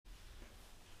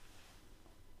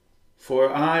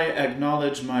For I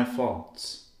acknowledge my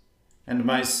faults, and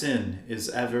my sin is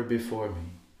ever before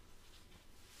me.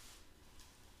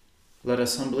 Let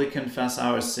us humbly confess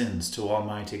our sins to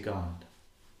Almighty God.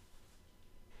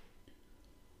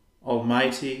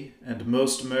 Almighty and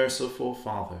most merciful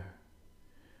Father,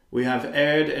 we have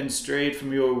erred and strayed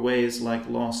from your ways like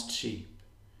lost sheep.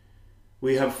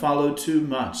 We have followed too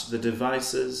much the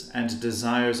devices and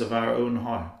desires of our own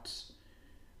hearts.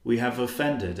 We have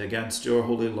offended against your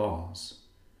holy laws.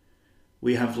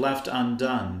 We have left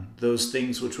undone those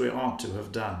things which we ought to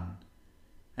have done,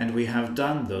 and we have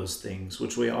done those things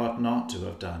which we ought not to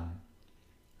have done.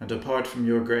 And apart from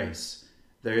your grace,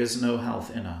 there is no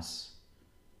health in us.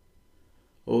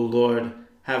 O Lord,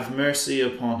 have mercy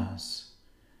upon us.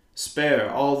 Spare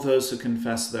all those who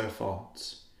confess their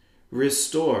faults.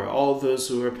 Restore all those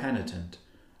who are penitent,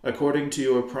 according to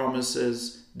your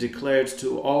promises declared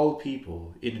to all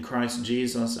people in Christ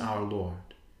Jesus our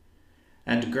Lord.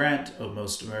 And grant, O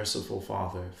most merciful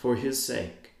Father, for his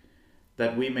sake,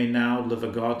 that we may now live a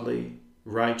godly,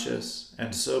 righteous,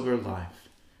 and sober life,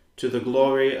 to the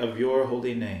glory of your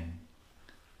holy name.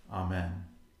 Amen.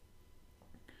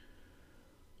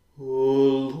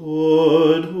 O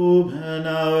Lord, open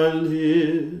our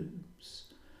lips,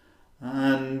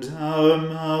 and our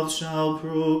mouth shall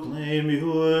proclaim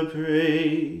your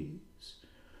praise.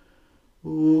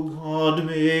 O God,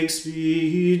 make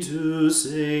speed to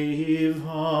save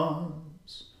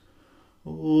us.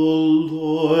 O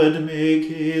Lord, make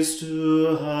haste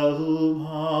to help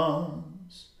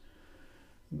us.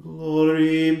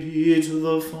 Glory be to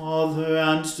the Father,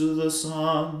 and to the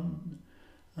Son,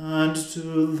 and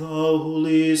to the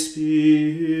Holy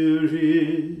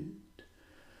Spirit,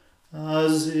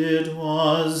 as it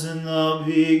was in the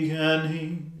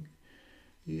beginning,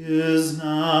 is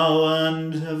now,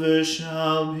 and ever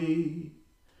shall be,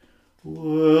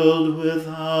 world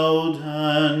without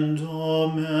end.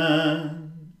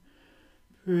 Amen.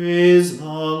 Praise the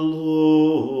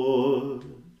Lord.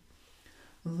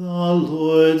 The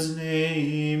Lord's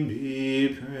name be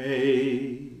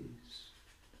praised.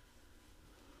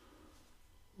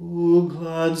 O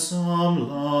gladsome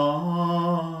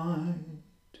light,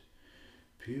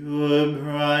 pure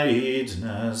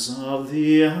brightness of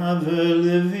the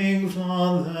ever-living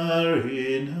Father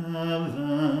in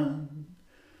heaven,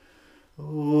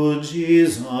 O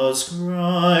Jesus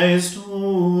Christ,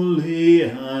 holy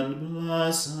and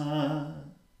blessed,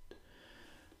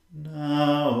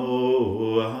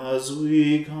 now as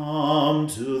we come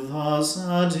to the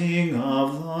setting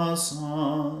of the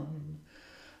sun,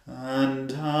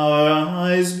 and our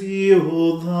eyes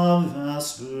behold the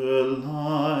vesper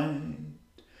light,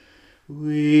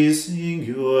 we sing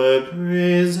your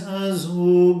praises,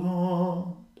 O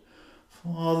God,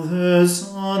 Father,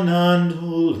 Son, and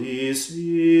Holy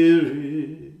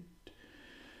Spirit.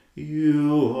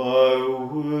 You are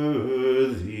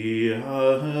worthy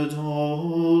at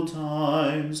all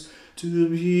times to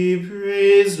be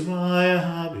praised by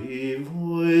happy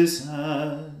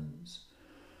voices.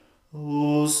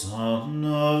 O Son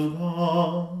of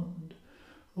God,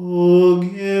 O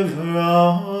Giver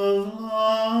of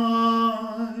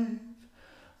life,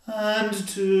 and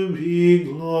to be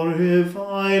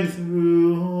glorified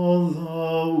through all the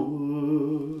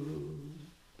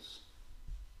worlds.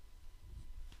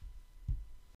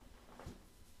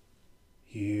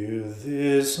 Hear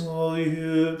this, all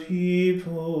you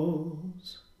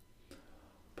peoples.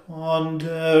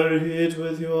 Ponder it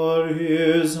with your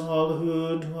ears, all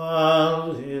who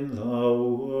dwell in the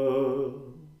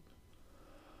world.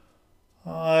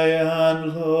 High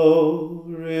and low,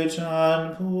 rich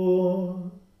and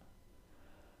poor,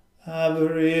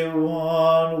 every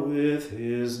one with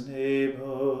his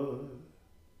neighbor.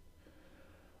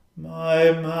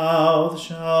 My mouth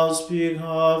shall speak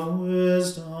of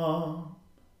wisdom,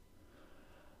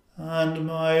 and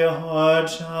my heart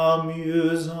shall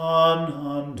muse on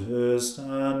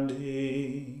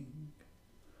understanding.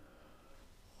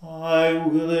 I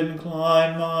will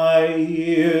incline my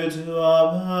ear to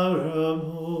a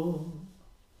parable,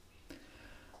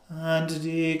 and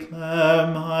declare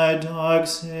my dark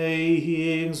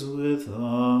sayings with the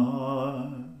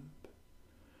harp.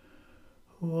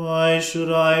 Why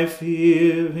should I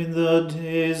fear in the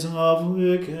days of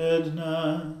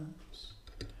wickedness?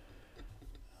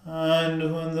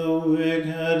 And when the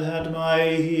wicked at my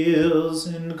heels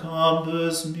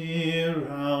encompass me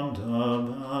round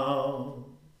about.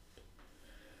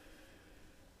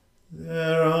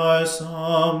 There are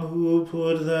some who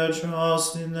put their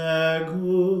trust in their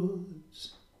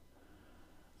goods,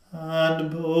 and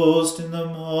boast in the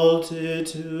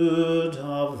multitude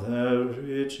of their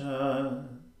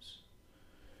riches.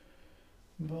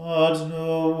 But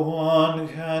no one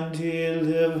can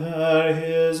deliver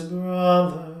his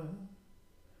brother,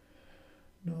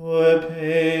 nor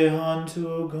pay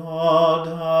unto God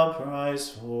a price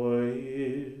for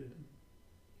him.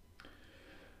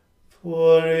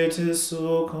 For it is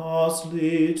so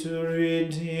costly to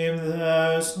redeem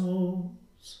their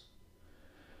souls,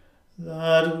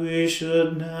 that we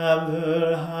should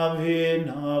never have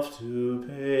enough to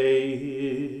pay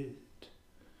it,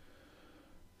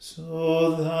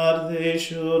 so that they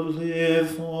should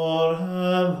live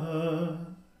forever,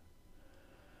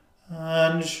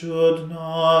 and should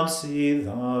not see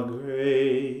the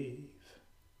grave.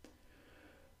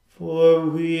 For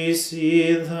we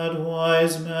see that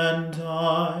wise men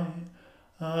die,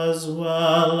 as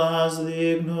well as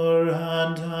the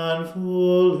ignorant and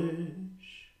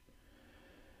foolish.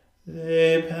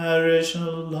 They perish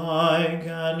alike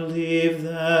and leave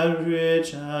their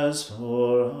riches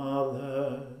for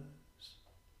others.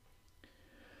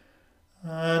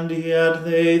 And yet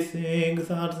they think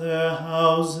that their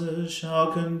houses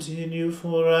shall continue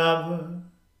forever,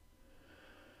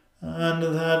 and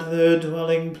that their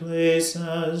dwelling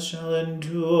places shall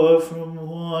endure from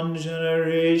one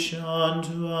generation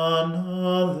to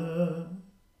another.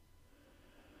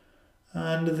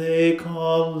 And they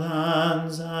call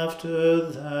lands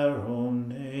after their own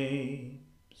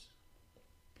names.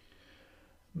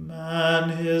 Man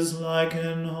is like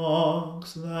an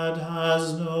ox that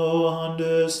has no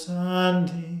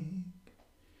understanding.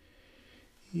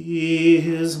 He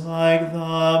is like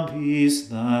the beasts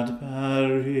that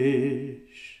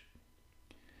perish.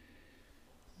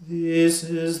 This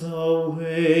is the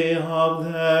way of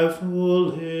their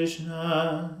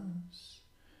foolishness,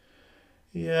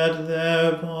 yet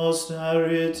their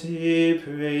posterity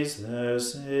praise their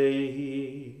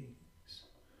sayings.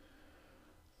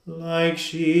 Like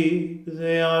sheep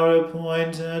they are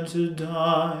appointed to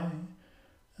die,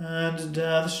 and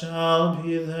death shall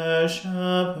be their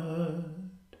shepherd.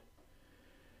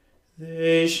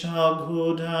 They shall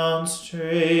go down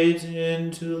straight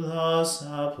into the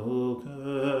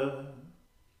sepulchre.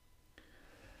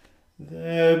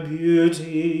 Their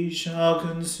beauty shall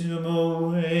consume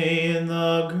away in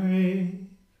the grave,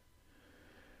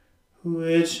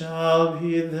 which shall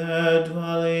be their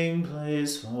dwelling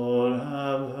place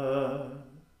forever.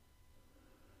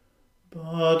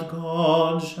 But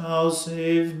God shall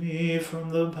save me from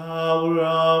the power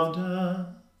of death,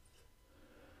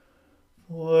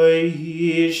 for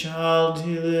he shall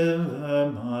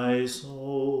deliver my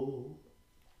soul.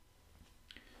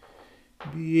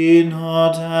 Be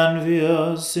not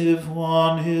envious if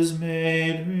one is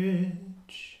made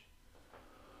rich,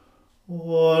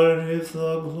 or if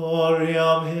the glory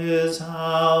of his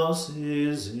house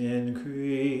is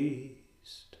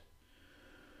increased.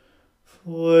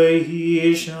 For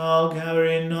he shall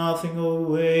carry nothing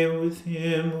away with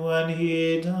him when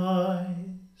he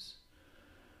dies,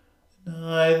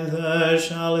 neither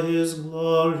shall his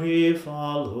glory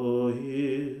follow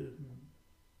him.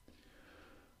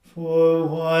 For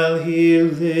while he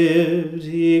lived,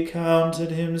 he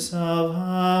counted himself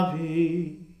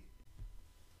happy,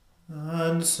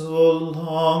 and so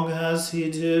long as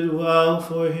he did well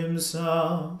for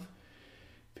himself,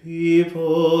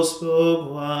 people spoke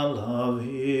well of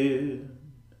him.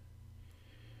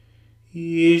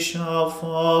 He shall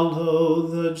follow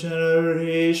the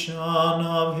generation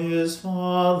of his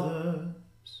fathers,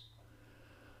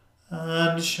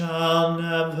 and shall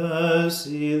never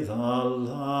see the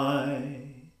light.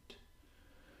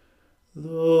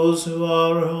 Those who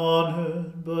are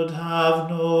honored but have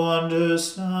no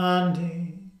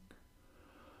understanding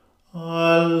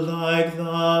are like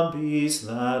the beasts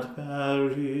that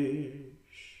perish.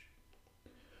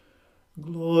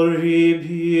 Glory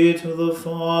be to the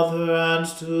Father, and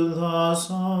to the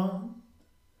Son,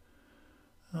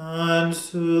 and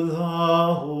to the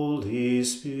Holy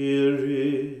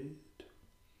Spirit,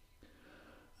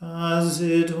 as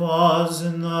it was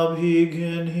in the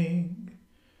beginning,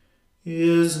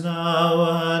 is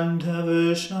now, and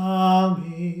ever shall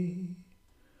be,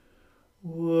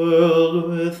 world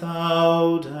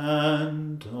without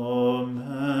end.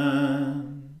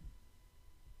 Amen.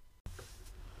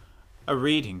 A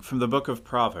reading from the book of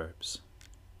Proverbs.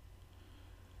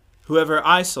 Whoever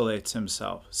isolates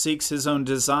himself seeks his own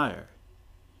desire.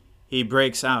 He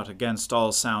breaks out against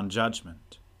all sound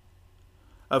judgment.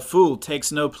 A fool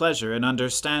takes no pleasure in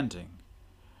understanding,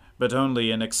 but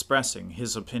only in expressing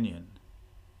his opinion.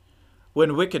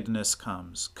 When wickedness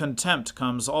comes, contempt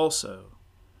comes also,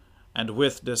 and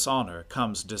with dishonor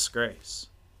comes disgrace.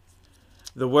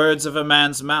 The words of a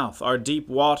man's mouth are deep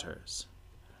waters.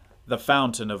 The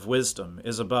fountain of wisdom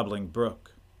is a bubbling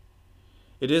brook.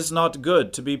 It is not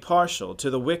good to be partial to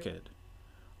the wicked,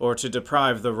 or to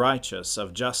deprive the righteous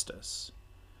of justice.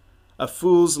 A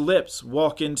fool's lips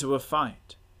walk into a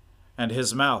fight, and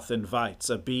his mouth invites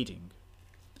a beating.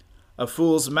 A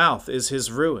fool's mouth is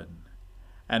his ruin,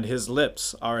 and his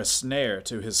lips are a snare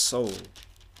to his soul.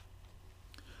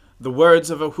 The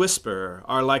words of a whisperer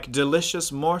are like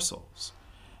delicious morsels.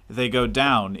 They go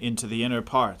down into the inner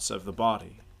parts of the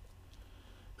body.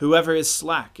 Whoever is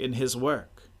slack in his work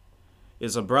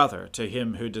is a brother to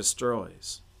him who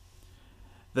destroys.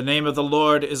 The name of the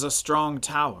Lord is a strong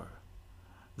tower.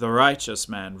 The righteous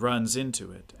man runs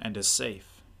into it and is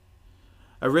safe.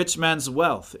 A rich man's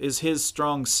wealth is his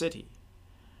strong city,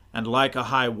 and like a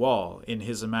high wall in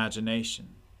his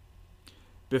imagination.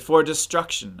 Before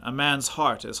destruction a man's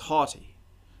heart is haughty,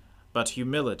 but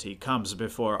humility comes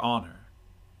before honor.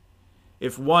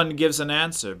 If one gives an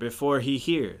answer before he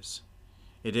hears,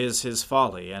 it is his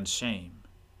folly and shame.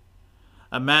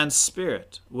 A man's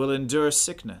spirit will endure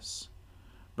sickness,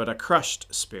 but a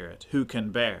crushed spirit who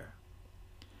can bear?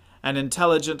 An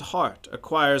intelligent heart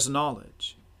acquires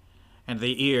knowledge, and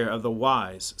the ear of the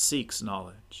wise seeks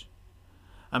knowledge.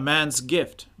 A man's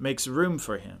gift makes room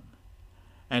for him,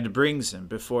 and brings him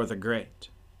before the great.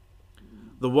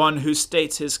 The one who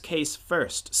states his case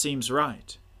first seems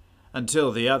right,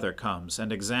 until the other comes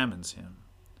and examines him.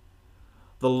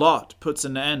 The lot puts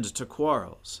an end to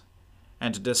quarrels,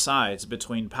 and decides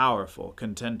between powerful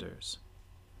contenders.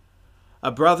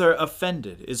 A brother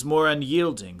offended is more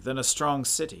unyielding than a strong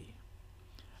city,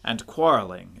 and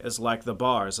quarreling is like the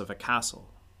bars of a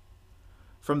castle.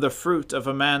 From the fruit of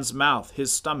a man's mouth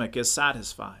his stomach is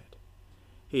satisfied.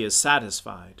 He is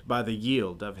satisfied by the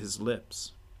yield of his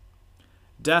lips.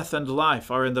 Death and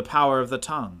life are in the power of the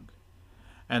tongue,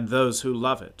 and those who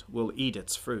love it will eat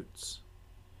its fruits.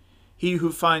 He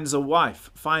who finds a wife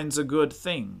finds a good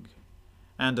thing,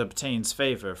 and obtains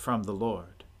favor from the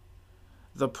Lord.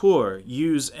 The poor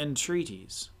use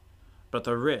entreaties, but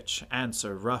the rich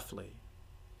answer roughly.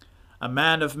 A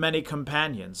man of many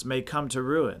companions may come to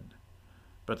ruin,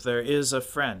 but there is a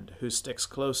friend who sticks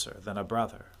closer than a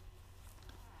brother.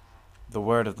 The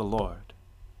word of the Lord.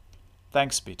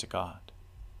 Thanks be to God.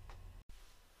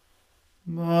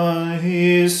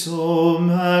 My soul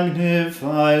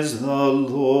magnifies the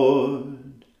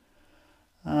Lord,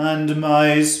 and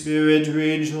my spirit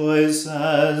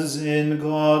rejoices in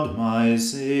God my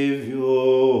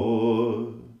Saviour.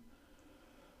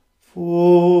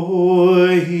 For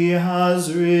he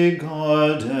has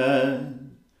regarded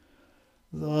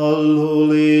the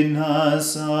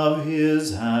lowliness of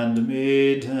his handmaiden.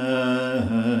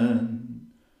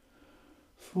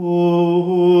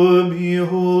 For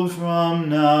behold, from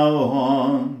now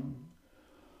on,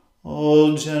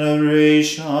 all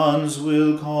generations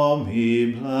will call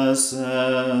me blessed.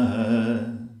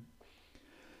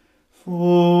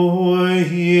 For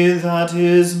he that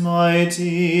is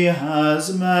mighty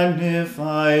has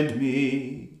magnified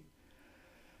me,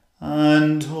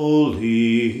 and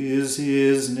holy is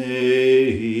his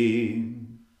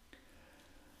name.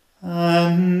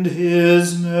 And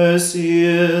his mercy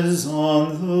is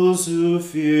on those who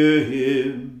fear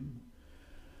him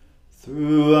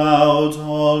throughout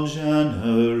all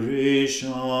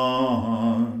generations.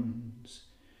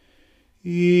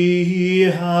 He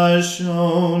has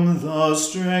shown the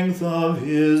strength of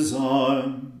his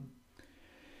arm.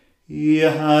 He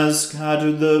has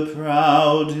scattered the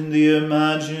proud in the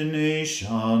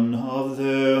imagination of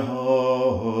their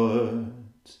hearts.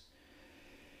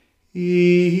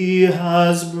 He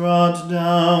has brought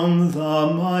down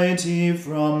the mighty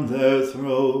from their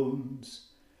thrones,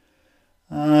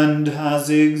 and has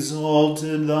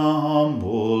exalted the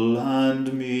humble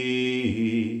and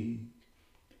meek.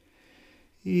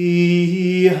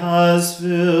 He has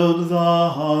filled the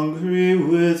hungry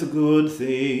with good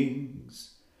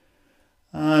things,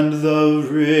 and the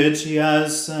rich he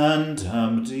has sent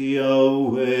empty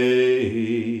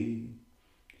away.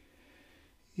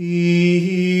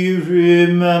 He,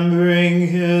 remembering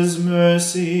his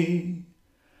mercy,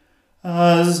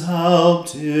 has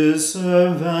helped his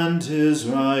servant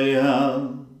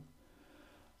Israel,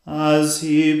 as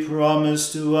he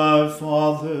promised to our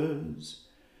fathers,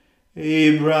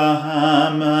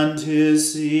 Abraham and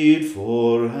his seed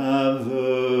forever.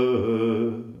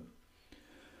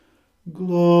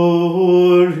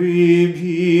 Glory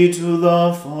be to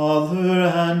the Father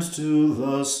and to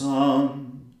the Son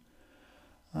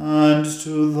and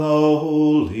to the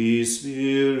Holy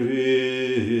Spirit,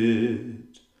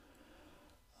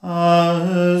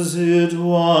 as it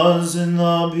was in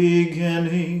the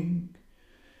beginning,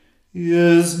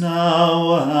 is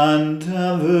now, and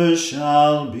ever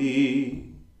shall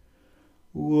be,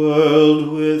 world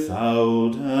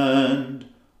without end.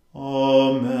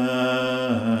 Amen.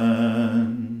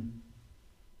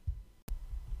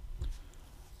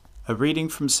 A reading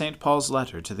from St. Paul's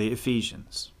letter to the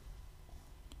Ephesians.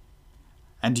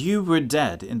 And you were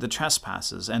dead in the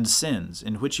trespasses and sins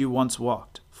in which you once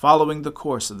walked, following the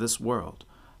course of this world,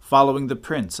 following the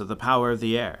prince of the power of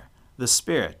the air, the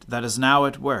spirit that is now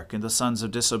at work in the sons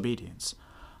of disobedience,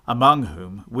 among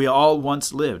whom we all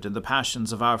once lived in the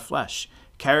passions of our flesh,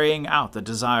 carrying out the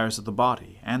desires of the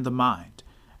body and the mind,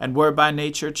 and were by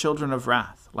nature children of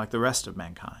wrath, like the rest of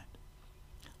mankind.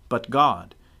 But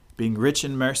God, being rich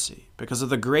in mercy, because of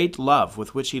the great love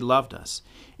with which he loved us,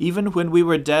 even when we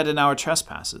were dead in our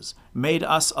trespasses, made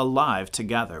us alive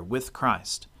together with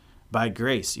Christ. By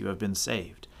grace you have been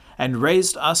saved, and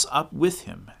raised us up with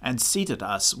him, and seated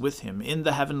us with him in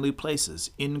the heavenly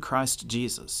places in Christ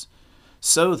Jesus,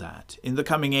 so that in the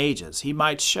coming ages he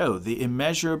might show the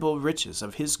immeasurable riches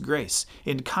of his grace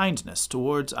in kindness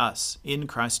towards us in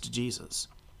Christ Jesus.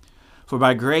 For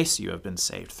by grace you have been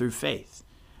saved through faith,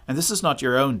 and this is not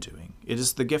your own doing, it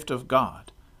is the gift of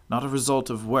God, not a result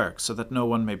of works, so that no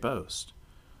one may boast.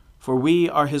 For we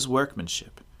are his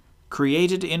workmanship,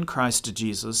 created in Christ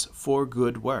Jesus for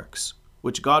good works,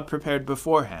 which God prepared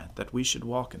beforehand that we should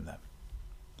walk in them.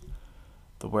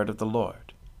 The word of the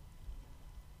Lord.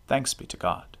 Thanks be to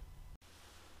God.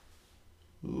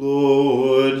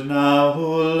 Lord, now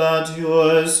let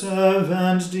your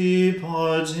servant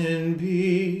depart in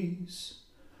peace,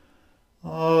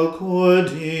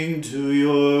 according to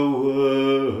your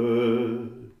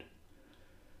word.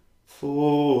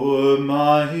 For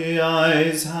my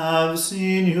eyes have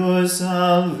seen your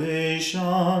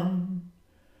salvation,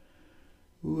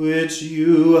 which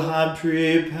you have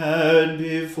prepared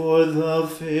before the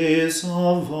face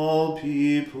of all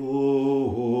people,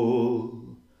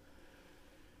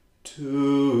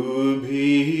 to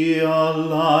be a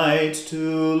light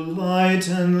to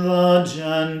lighten the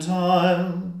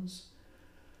Gentiles,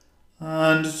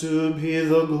 and to be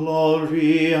the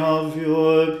glory of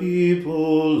your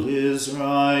people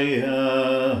Israel.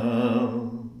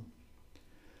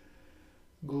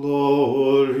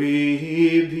 Glory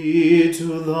be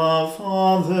to the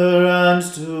Father, and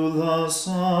to the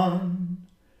Son,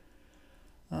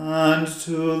 and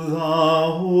to the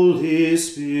Holy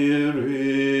Spirit,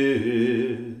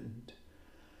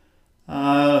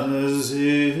 as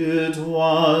it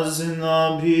was in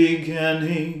the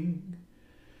beginning,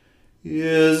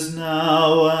 is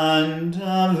now, and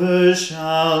ever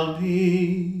shall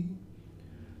be,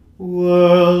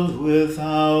 world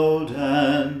without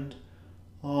end.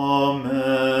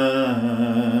 Amen.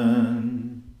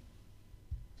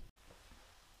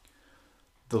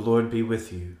 The Lord be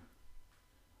with you.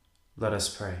 Let us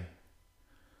pray.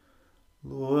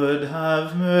 Lord,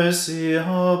 have mercy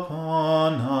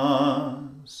upon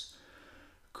us.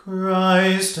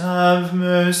 Christ, have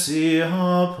mercy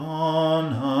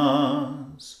upon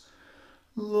us.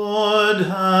 Lord,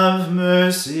 have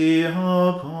mercy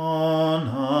upon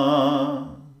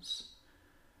us.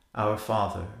 Our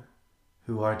Father,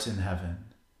 who art in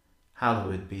heaven,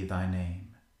 hallowed be thy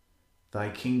name. Thy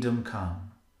kingdom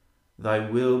come, thy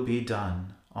will be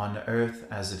done on earth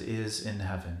as it is in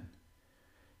heaven.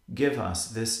 Give us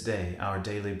this day our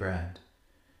daily bread,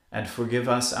 and forgive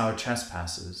us our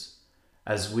trespasses,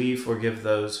 as we forgive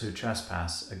those who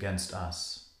trespass against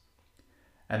us.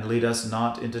 And lead us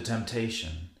not into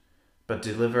temptation, but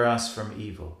deliver us from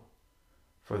evil.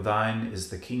 For thine is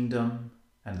the kingdom,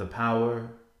 and the power,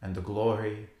 and the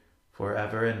glory,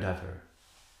 forever and ever.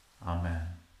 Amen.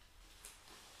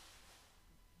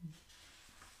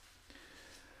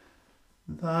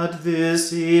 That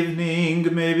this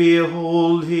evening may be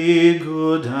wholly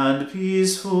good and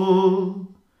peaceful,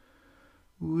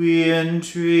 we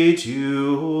entreat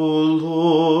you, O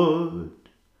Lord,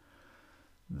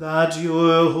 that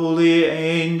your holy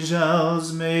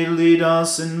angels may lead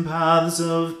us in paths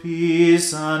of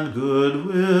peace and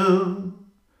goodwill.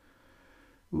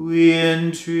 We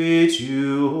entreat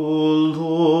you, O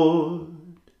Lord,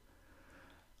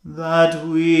 that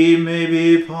we may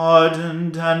be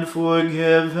pardoned and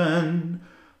forgiven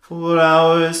for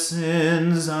our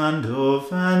sins and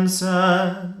offenses.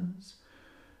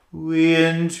 We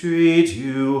entreat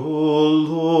you, O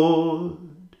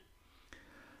Lord,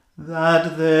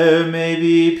 that there may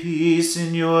be peace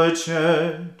in your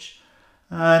church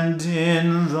and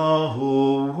in the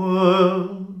whole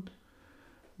world.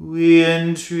 We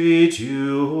entreat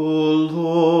you, O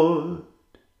Lord,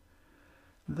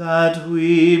 that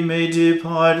we may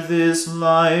depart this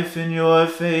life in your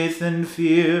faith and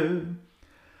fear,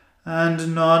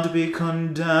 and not be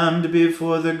condemned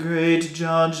before the great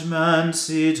judgment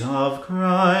seat of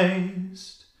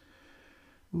Christ.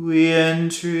 We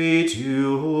entreat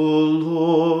you, O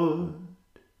Lord,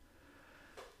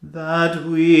 that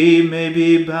we may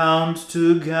be bound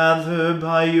together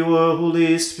by your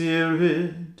Holy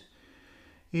Spirit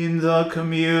in the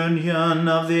communion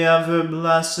of the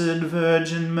ever-blessed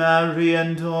Virgin Mary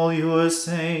and all your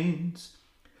saints,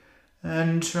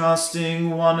 entrusting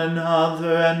one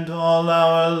another and all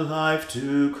our life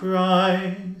to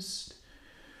Christ.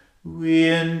 We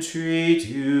entreat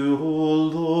you, O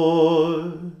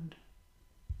Lord.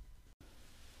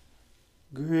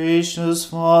 Gracious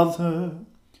Father,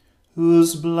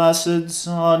 whose blessed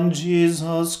Son,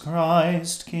 Jesus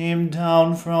Christ, came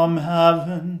down from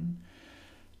heaven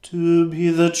to be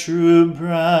the true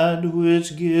bread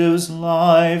which gives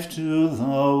life to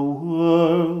the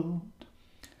world,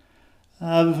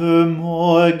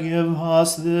 evermore give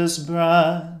us this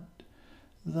bread,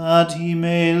 that he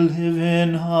may live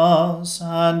in us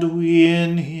and we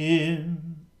in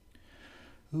him,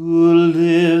 who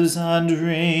lives and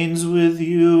reigns with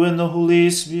you in the Holy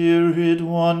Spirit,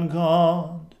 one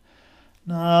God,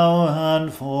 now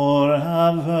and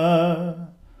forever.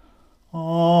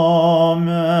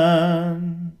 Amen.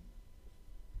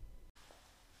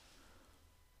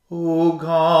 O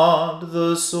God,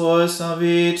 the source of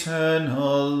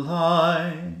eternal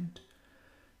light,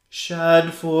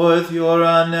 shed forth your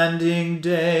unending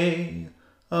day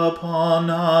upon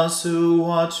us who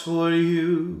watch for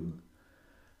you,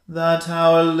 that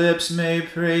our lips may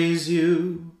praise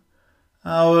you,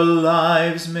 our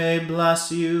lives may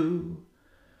bless you,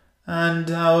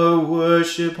 and our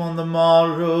worship on the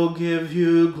morrow give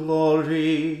you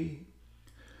glory.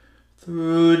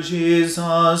 Through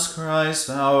Jesus Christ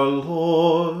our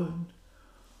Lord.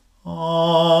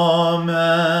 Amen.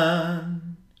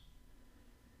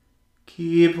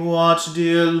 Keep watch,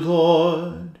 dear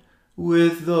Lord,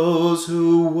 with those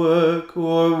who work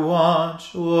or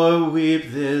watch or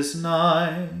weep this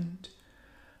night,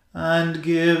 and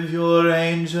give your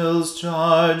angels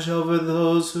charge over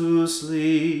those who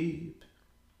sleep.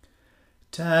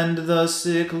 Tend the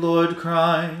sick, Lord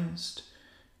Christ.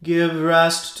 Give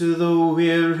rest to the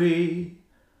weary,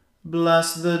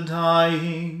 bless the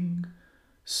dying,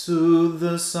 soothe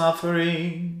the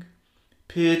suffering,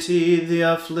 pity the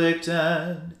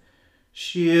afflicted,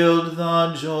 shield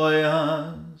the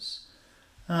joyous,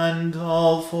 and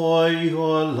all for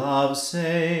your love's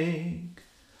sake.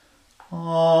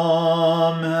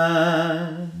 Amen.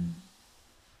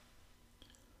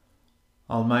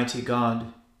 Almighty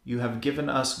God, you have given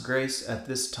us grace at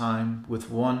this time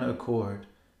with one accord,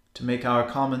 to make our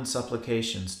common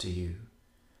supplications to you.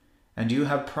 And you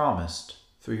have promised,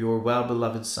 through your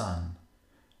well-beloved Son,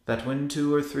 that when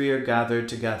 2 or 3 are gathered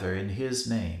together in his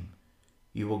name,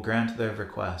 you will grant their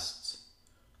requests.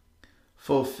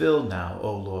 Fulfill now,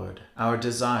 O Lord, our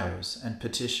desires and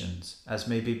petitions as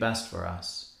may be best for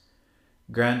us,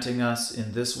 granting us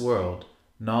in this world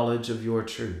knowledge of your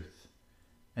truth,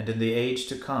 and in the age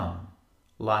to come,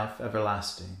 life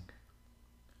everlasting.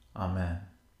 Amen.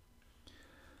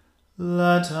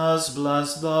 Let us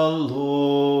bless the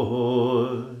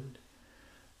Lord.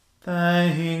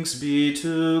 Thanks be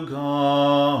to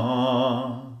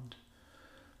God.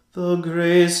 The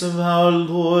grace of our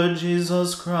Lord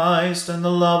Jesus Christ, and the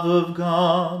love of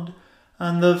God,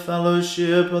 and the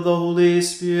fellowship of the Holy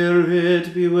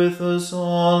Spirit be with us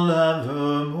all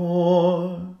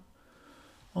evermore.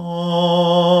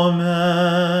 Amen.